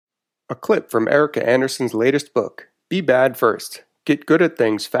A clip from Erika Andersen's latest book, Be Bad First. Get good at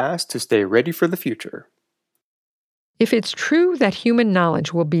things fast to stay ready for the future. If it's true that human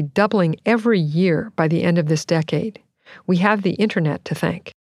knowledge will be doubling every year by the end of this decade, we have the internet to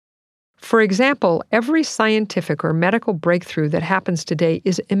thank. For example, every scientific or medical breakthrough that happens today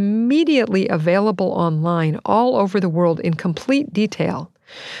is immediately available online all over the world in complete detail,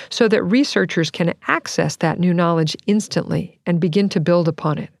 so that researchers can access that new knowledge instantly and begin to build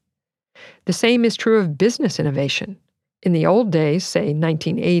upon it. The same is true of business innovation. In the old days, say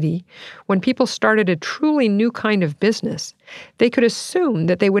 1980, when people started a truly new kind of business, they could assume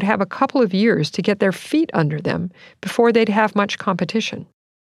that they would have a couple of years to get their feet under them before they'd have much competition.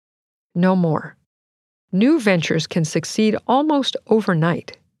 No more. New ventures can succeed almost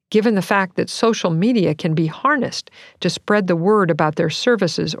overnight, given the fact that social media can be harnessed to spread the word about their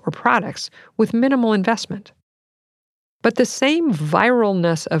services or products with minimal investment. But the same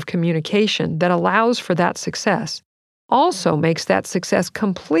viralness of communication that allows for that success also makes that success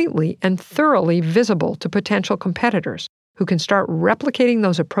completely and thoroughly visible to potential competitors who can start replicating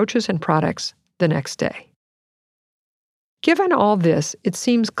those approaches and products the next day. Given all this, it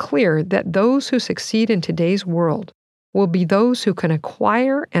seems clear that those who succeed in today's world will be those who can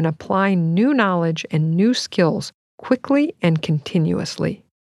acquire and apply new knowledge and new skills quickly and continuously.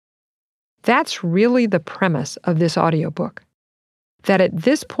 That's really the premise of this audiobook. That at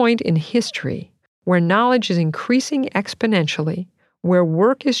this point in history, where knowledge is increasing exponentially, where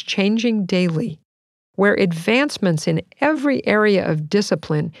work is changing daily, where advancements in every area of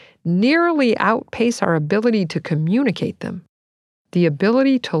discipline nearly outpace our ability to communicate them, the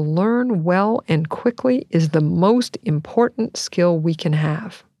ability to learn well and quickly is the most important skill we can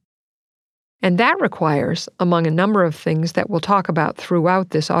have. And that requires, among a number of things that we'll talk about throughout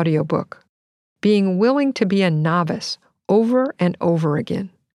this audiobook, being willing to be a novice over and over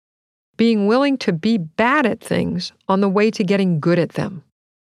again. Being willing to be bad at things on the way to getting good at them.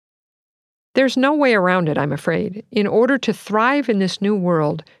 There's no way around it, I'm afraid. In order to thrive in this new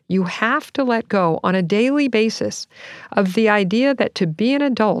world, you have to let go on a daily basis of the idea that to be an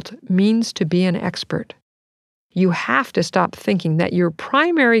adult means to be an expert. You have to stop thinking that your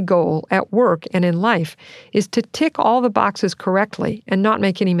primary goal at work and in life is to tick all the boxes correctly and not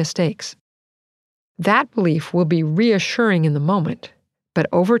make any mistakes. That belief will be reassuring in the moment, but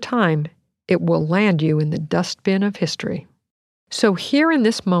over time, it will land you in the dustbin of history. So here in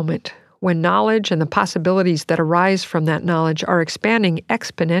this moment, when knowledge and the possibilities that arise from that knowledge are expanding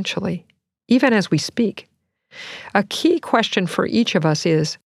exponentially, even as we speak, a key question for each of us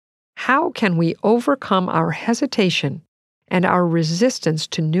is, how can we overcome our hesitation and our resistance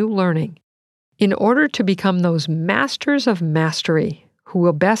to new learning in order to become those masters of mastery who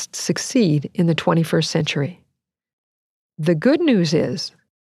will best succeed in the 21st century? The good news is,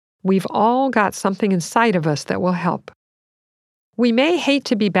 we've all got something inside of us that will help. We may hate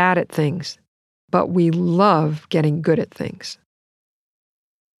to be bad at things, but we love getting good at things.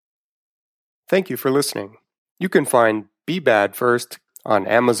 Thank you for listening. You can find Be Bad First on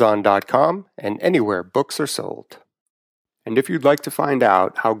Amazon.com and anywhere books are sold. And if you'd like to find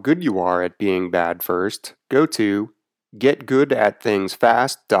out how good you are at being bad first, go to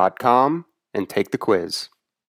getgoodатthingsfast.com and take the quiz.